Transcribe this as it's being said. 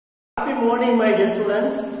Happy morning, my dear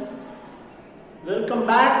students. Welcome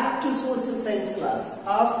back to social science class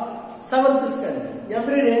of 7th standard.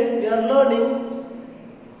 Every day we are learning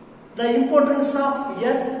the importance of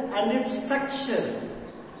earth and its structure.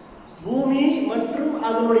 பூமி மற்றும்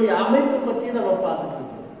அதனுடைய அமைப்பு பத்தி நம்ம பார்த்துட்டு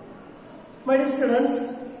இருக்கோம். My dear students,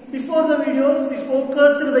 before the videos we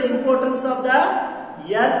focused on the importance of the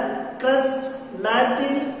earth, crust,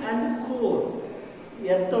 mantle and core.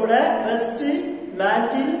 earth ஓட crust,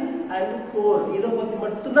 mantle and core இத பத்தி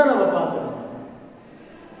மட்டும் தான் நம்ம பார்த்தோம்.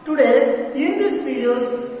 Today in this videos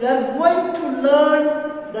we are going to learn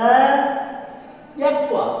the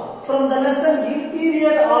earth from the lesson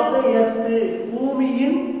interior of the earth.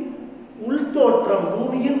 பூமியின் உள்தோற்றம்,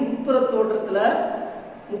 பூமியின் உட்புற தோற்றத்துல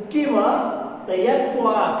முக்கியமா the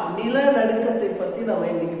earthquake நிலநடுக்கத்தை பத்தி நாம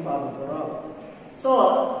இன்னைக்கு பார்க்க போறோம். So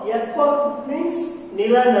earthquake means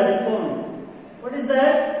நிலநடுக்கம். What is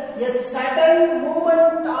that? A sudden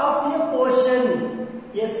movement of a portion.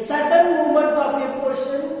 A sudden movement of a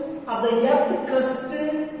portion of the earth crust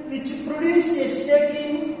which produces a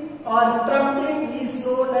shaking or trembling is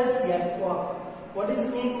known as earthquake. What is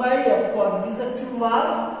meant by earthquake? This is a two word.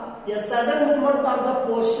 A sudden movement of the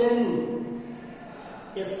portion.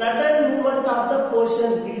 A sudden movement of the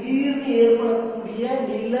portion. திடீர்னு ஏற்படக்கூடிய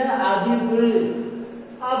நில அதிர்வு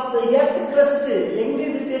of the earth crust. எங்க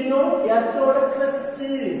இது தெரியும்? earthோட crust.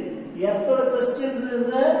 earthோட crust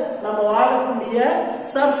ன்றது நம்ம வாழக்கூடிய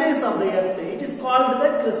surface of the earth. It is called the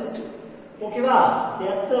crust. ஓகேவா?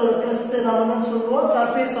 earthோட crust நாம என்ன சொல்றோம்?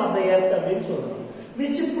 surface of the earth அப்படினு சொல்றோம்.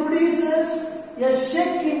 Which produces a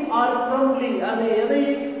shaking or trembling. அது எதை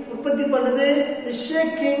உற்பத்தி பண்ணுது?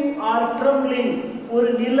 shaking or trembling. ஒரு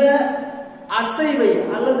நில அசைவை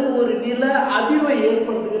அல்லது ஒரு நில அதிர்வை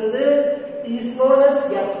ஏற்படுத்துகிறது. is known as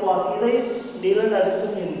earthquake. இதை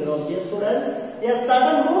நிலநடுக்கம் என்கிறோம். Yes students, a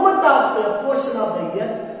sudden movement of a portion of the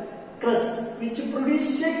earth crust which produce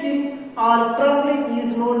shaking or trembling is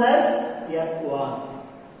known as earthquake.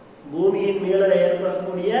 பூமியின் மேலே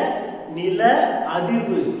ஏற்படக்கூடிய நில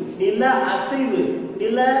அதிர்வு, நில அசைவு,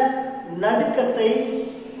 நில நடுக்கத்தை,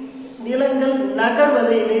 நிலங்கள்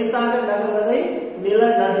நகர்வதை, லேசாக நகர்வதை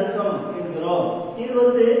நிலநடுக்கம் என்கிறோம்.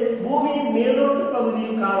 இது பூமியின் மேலோட்டு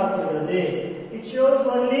பகுதியில் காணப்படுகிறது. It shows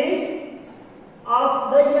only of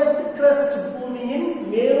the earth crust. பூமியின்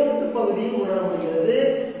மேலோட்டு பகுதியில் உணர முடிகிறது.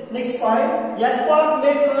 Next point, earthquake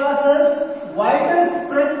may cause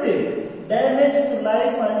widespread damage to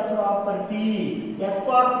life and property.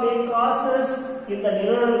 earthquake may cause இந்த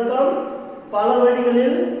நிலநடுக்கம் பல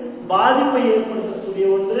வழிகளில் பாதிப்பை ஏற்படுத்தக்கூடிய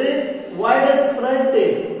ஒன்று. widespread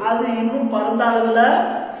அது இன்னும் பரந்த அளவுல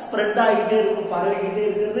ஸ்ப்ரெட் ஆகிட்டே இருக்கும், பரவிக்கிட்டே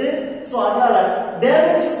இருக்குது. சோ அதனால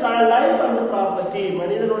damage to life and property,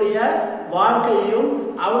 மனிதனுடைய வாழ்க்கையையும்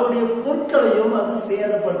அவனுடைய பொருட்களையும் அது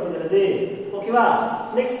சேதப்படுத்துகிறது. ஓகேவா?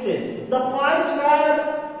 Next, the point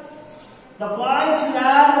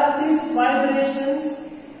where these vibrations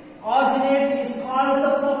originate is called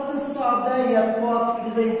the focus of the earthquake. It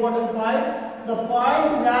is an important point. The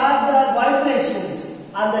point where the vibrations,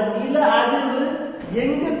 அந்த நில அதிர்வு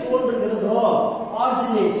எங்க தோன்றுகிறதோ,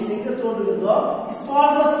 originates எங்க தோன்றுகிறதோ, is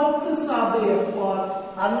called the focus of the earthquake.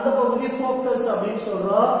 அந்த பகுதி focus அப்படினு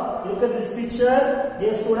சொல்றோம். Look at this picture,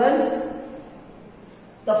 dear students.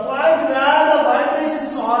 The point where the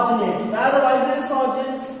vibrations originate,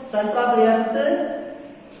 center of the earth.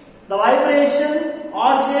 The vibration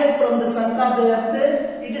originate from the center of the earth.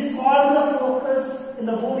 It is called the focus.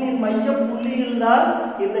 இந்த பூமியின் மைய புள்ளியில் தான்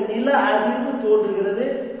இந்த நில அதிர்வு தோன்றுகிறது.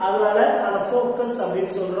 அதனால அத focus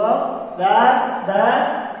அப்படினு சொல்றோம். where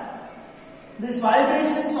this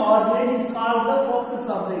vibrations originate is called the focus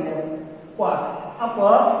of the earthquake. அப்போ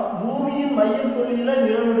பூமியின் மைய புள்ளியில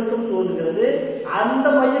நிலநடுக்கம் தோன்றுகிறது. அந்த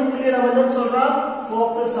மைய புள்ளியை நம்ம என்ன சொல்றோம்?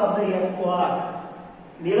 focus of the earthquake.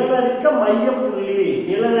 நிலநடுக்க மைய புள்ளி,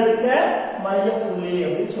 நிலநடுக்க மைய புள்ளி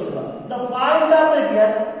அப்படினு சொல்றோம். the point of the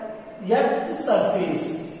earth surface,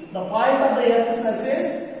 the point of the earth surface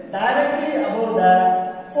directly above the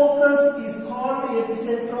focus is called the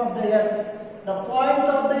epicenter of the earth. The point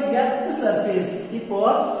of the earth surface, இப்போ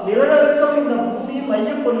நிலநடுக்கம் இந்த பூமியின் மைய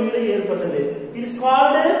புள்ளியில ஏற்பட்டது. It is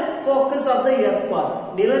called focus of the earthquake.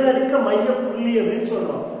 நிலநடுக்க மைய புள்ளி அப்படினு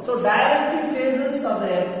சொல்றோம். So directly phases of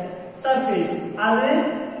the earth surface, அது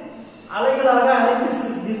அலைகளாக அனைத்து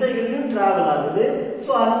திசைகளிலும் டிராவல் ஆகுது.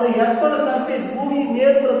 சோ அந்த எர்த்தோட சர்ஃபேஸ் பூமியின்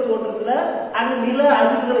மேற்புற தோற்றத்துல அந்த நில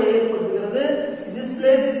அதிர்வுகளை ஏற்படுத்துகிறது. This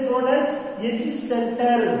place is known as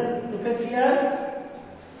epicenter. Look at here.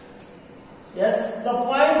 Yes, the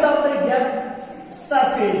point of the earth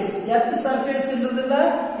surface. Earth surface என்றதுனா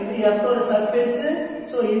இது எர்த்தோட surface.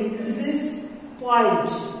 So this is point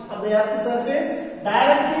of the earth surface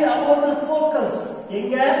directly above the focus.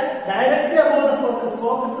 எங்க directly above the focus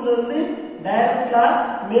focusல இருந்து டைரக்ட்டா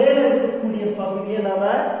மேல இருக்கக்கூடிய பகுதியை நாம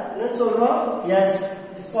என்ன சொல்றோம் yes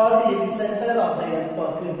is called the epicenter of the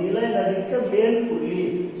earthquake நிலநடுக்க மேல் புள்ளி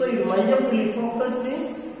so இது மைய புள்ளி focus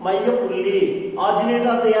means மைய புள்ளி origin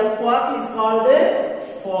of the earthquake is called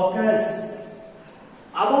focus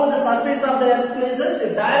above the surface of the earth places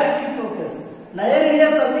directly focus நேரடியா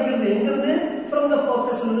சந்திக்கிறது எங்கிருந்து from the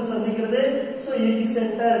focus இருந்து சந்திக்கிறது so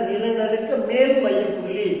epicenter நிலநடுக்க மேல் மைய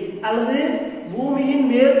புள்ளி அல்லது பூமியின்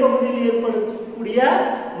மேற்பகுதியில் ஏற்படக்கூடிய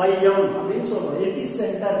மையம் அப்படினு சொல்றோம்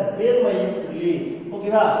epicenter மேல் மைய புள்ளி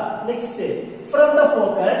ஓகேவா நெக்ஸ்ட் from the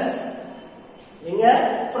focus எங்க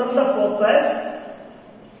from the focus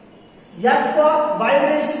earthquake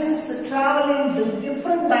vibrations travel in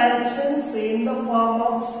different directions in the form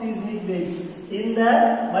of seismic waves இந்த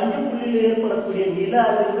மைய புள்ளியில் ஏற்படக்கூடிய நில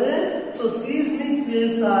அதிர்வு so seismic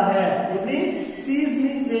waves ஆக எப்படி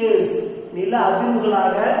seismic waves நில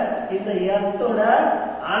அதிர்வுகளாக இந்த எர்த்தோட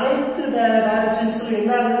அனைத்து டைரக்ஷன்ஸ்ல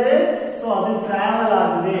என்ன ஆகுது சோ அது டிராவல்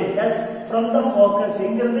ஆகுது yes from the focus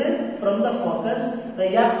எங்கிருந்து from the focus the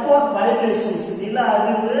earthquake vibrations நில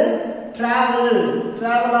அதிர்வு travel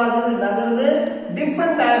ஆகுது நகருது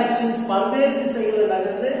different directions பல்வேறு திசைகளில்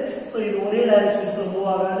நகருது சோ இது ஒரே டைரக்ஷன்ஸ்ல மூவ்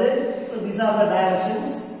ஆகாது so these are the directions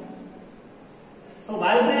so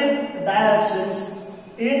vibrate directions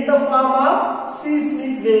in the form of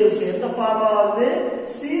seismic waves in the form of the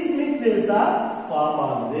seismic waves are form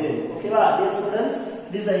ஆகுது ஓகேவா dear students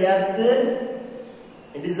it is the earth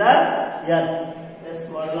it is the earth yes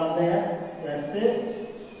model of the earth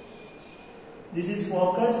this is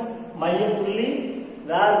focus மைய புள்ளி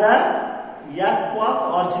where the earthquake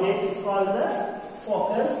originate is called the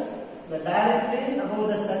focus the directly above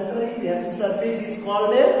the center the earth surface is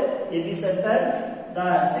called epicenter the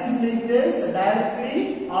seismic waves directly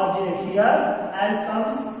originate here and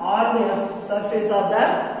comes on the surface of the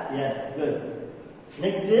earth good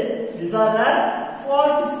next these are the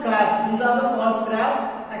fault scarp these are the fault scarp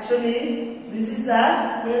actually this is the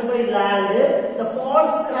made by land the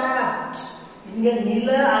fault scarp இங்க நில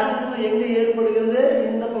அதிர்வு எங்க ஏற்படுகிறது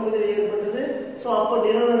இந்த பகுதியில் ஏற்பட்டது so அப்ப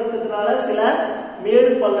நிலநடுக்கத்தினால சில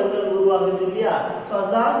மேடு பள்ளங்கள் உருவாகுது இல்லையா சோ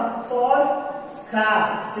அதான் fault scarp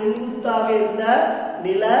செங்குத்தாக இருந்த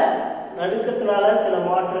நில நடுக்கத்தினால சில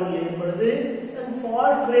மாற்றங்கள் ஏற்படுது and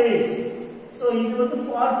fault race சோ இது வந்து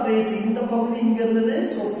fault race இந்த பகுதி இங்க இருந்தது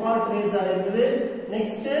சோ fault race ஆ இருந்தது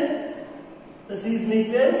next the seismic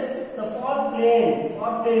waves the fault plane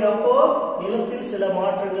அப்போ நிலத்தில் சில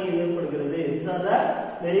மாற்றங்கள் ஏற்படுகிறது these are the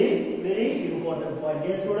very important point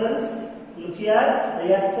dear students look here the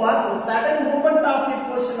earthquake the sudden movement of a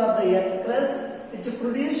portion of the earth crust which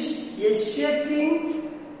produce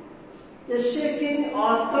a shaking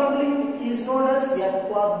or trembling is known as earthquake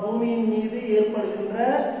பூமியின் மீது ஏற்படுகின்ற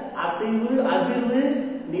அசைவு அதிர்வு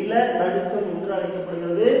நில நடுக்கம் என்று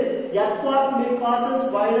அழைக்கப்படுகிறது earthquake may causes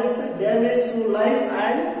widespread damage to life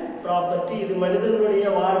and property இது மனிதர்களுடைய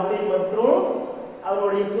வாழ்க்கை மற்றும்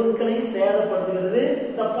அவருடைய பொருட்களை சேதப்படுத்துகிறது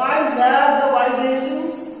the point where the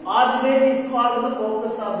vibrations originate is called the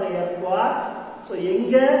focus of the earthquake so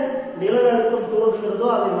எங்க நிலநடுக்கம் தோன்றுகிறதோ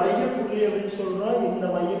அதை மைய புள்ளி அப்படின்னு சொல்றோம் இந்த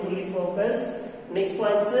மைய புள்ளி focus next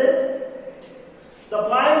point the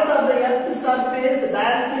point of the earth surface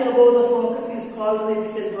directly above the focus is called the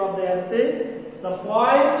epicenter of the earth the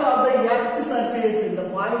point of the earth surface the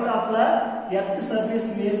point of the earth surface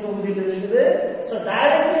மேல் பகுதியில் இருக்குது so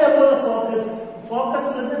directly above the focus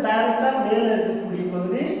ல இருந்து டைரக்ட்டா மேல இருக்கக்கூடிய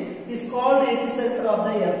பகுதி is called epicenter of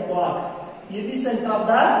the earthquake epicenter of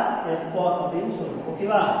the earthquake அப்படினு சொல்றோம்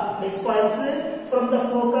ஓகேவா next points from the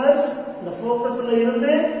focus ல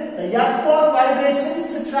இருந்து the earthquake vibrations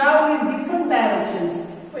travel in different directions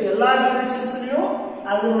இப்போ எல்லா டைரக்ஷன்ஸ்லயும்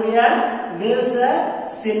அதனுடைய waves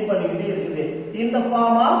சென்ட் பண்ணிக்கிட்டே இருக்குது in the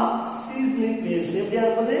form of seismic waves எப்படி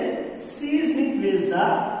இருக்குது seismic waves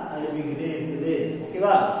அனுப்பிக்கிட்டே இருக்குது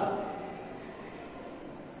ஓகேவா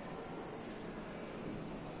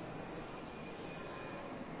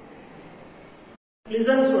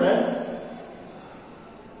listen students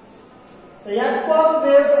the earthquake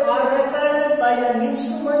waves are recorded by an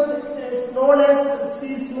instrument known as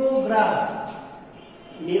seismograph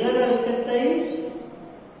நிலநடுக்கத்தை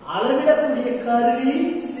அளவிடக்கூடிய கருவி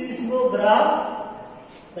seismograph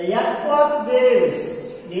the earthquake waves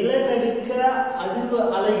நிலநடுக்க அதிர்வு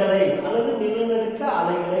அலைகளை அல்லது நிலநடுக்க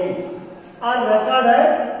அலைகளை are recorded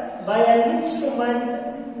by an instrument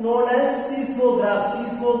known as seismograph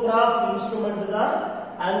instrument தான்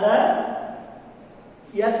அந்த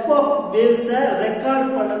earthquake waves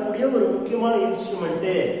ரெக்கார்ட் பண்ணக்கூடிய ஒரு முக்கியமான instrument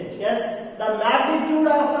yes the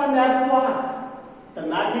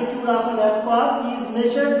magnitude of an earthquake is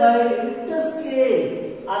measured by Richter scale scale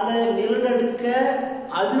அந்த நிலநடுக்க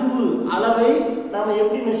அதிர்வு அளவை நாம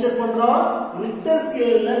எப்படி மெஷர் பண்றோம் ரிக்டர்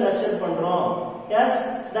ஸ்கேல்ல மெஷர் பண்றோம் yes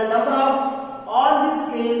the number of on this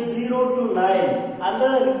scale 0 to 9 அந்த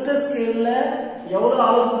ரிக்டர் ஸ்கேல்ல எவ்வளவு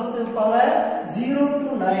அளவு கொடுத்திருப்பாங்க 0 to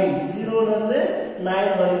 9 0 ல இருந்து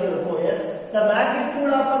 9 வரைக்கும் இருக்கும் yes the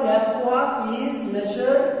magnitude of an earthquake is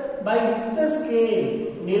measured by richter scale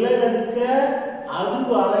நிலநடுக்க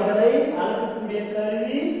அதிர்வு அலைகளை அளக்கக்கூடிய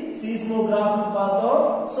கருவி seismograph பார்த்தோம்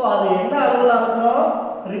சோ அது என்ன அளவுல அளக்குறோம்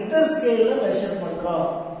ரிக்டர் ஸ்கேல்ல மெஷர் பண்றோம்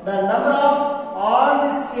the number of on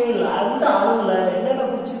the scale அந்த அளவுல என்னென்ன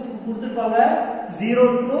கொடுத்திருப்பாங்க 0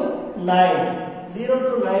 to 9 0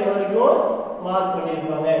 to 9 வரைக்கும் மார்க்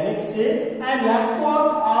பண்ணிருப்பாங்க next and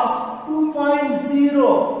earthquake of 2.0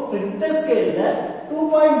 Richter ஸ்கேல்ல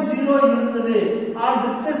 2.0 இருந்தது on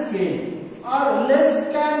richter scale or less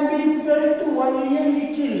can be felt only a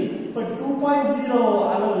little but 2.0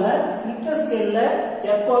 அளவுல ரிக்டர் ஸ்கேல்ல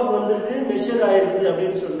earthquake வந்திருக்கு மெஷர் ஆயிருக்கு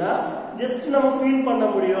அப்படினு சொன்னா ஜஸ்ட் நம்ம ஃபீல் பண்ண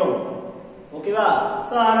முடியும் ஓகேவா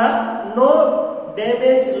சோ ஆனா no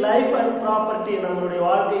damage life and property நம்மளுடைய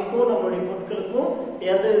வாழ்க்கைக்கும் நம்மளுடைய பொருட்களுக்கும்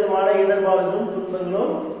எந்த விதமான இடர்பாடுகளும்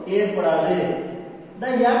துன்பங்களும் ஏற்படாது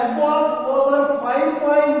the earthquake over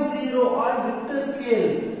 5.0 on richter scale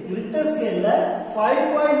ல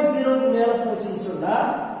 5.0 க்கு மேல போச்சுன்னு சொன்னா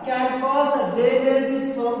can cause a damage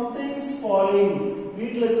from things falling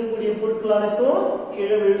வீட்ல இருக்கக்கூடிய பொருட்கள் அனைத்தும்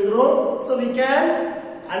கீழே விழுந்துரும் so we can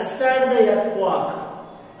understand the earthquake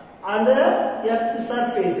on the earth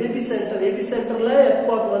surface epicenterல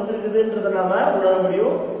earthquake வந்திருக்குதுன்றத நாம உணர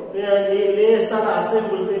முடியும் லேசான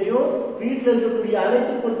அசைவுகள் தெரியும் வீட்ல இருக்கக்கூடிய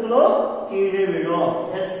அனைத்து பொருட்களும் கீழே விழும்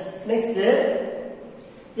yes next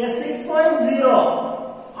S 6.0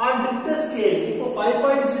 on richter scale இப்போ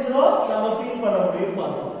 5.0 நாம ஃபீல் பண்ண முடியும்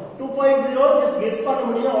பார்த்தோம் 2.0 just guess பண்ண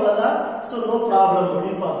முடியும் அவ்வளவுதான் so no problem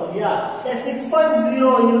அப்படி பார்த்தோம் யா எஸ்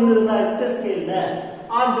 6.0 இருந்ததுன்னா richter scale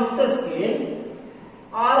on richter scale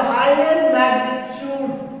or higher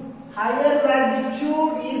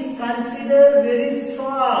magnitude is considered very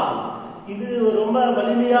strong இது ரொம்ப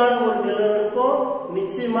வலிமையான ஒரு நிலநடுக்கம்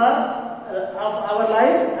நிச்சயமா our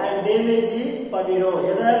life and damage பண்ணிடும்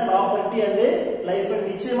எத ப்ராப்பர்ட்டி and life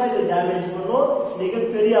நிச்சயமா இது டேமேஜ் பண்ணும்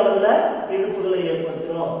மிகப்பெரிய அளவுல இழப்புகளை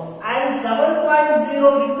ஏற்படுத்தும் and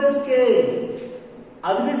 7.0 richter scale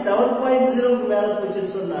அதுவே 7.0 க்கு மேல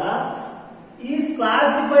போச்சுன்னு சொன்னா is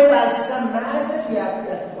classified as a major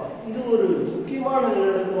earthquake இது ஒரு முக்கியமான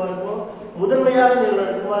நிலநடுக்கமா இருக்கும் முதன்மையான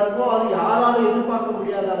நிலநடுக்கமா இருக்கும் அது யாராலும் எதிர்பார்க்க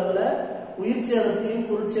முடியாத அளவுல உயிர் சேதத்தையும்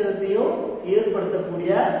பொருட்சேதத்தையும்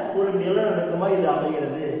ஏற்படுத்தக்கூடிய ஒரு நிலநடுக்கமா இது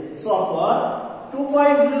அமைகிறது சோ அப்போ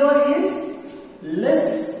 2.0 is less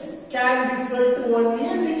can be felt only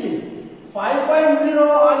a little 5.0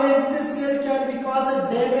 on a richter scale can be cause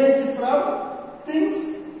damage from things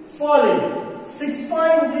falling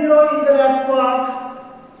 6.0 is an earthquake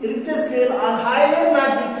richter scale on higher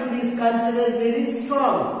magnitude is considered very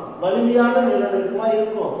strong வலிமையான நிலநடுக்கமா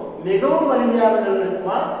இருக்கும் மிகவும் வலிமையான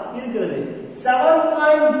நிலநடுக்கமா இருக்கிறது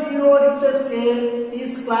 7.0 richter scale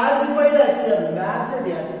is classified as a major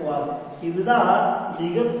earthquake இதுதான்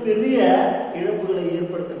மிகப்பெரிய இழப்புகளை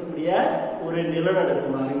ஏற்படுத்தக்கூடிய ஒரு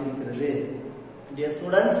நிலநடுக்கமாக இருக்கிறது dear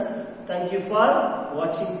students thank you for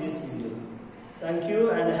watching this video thank you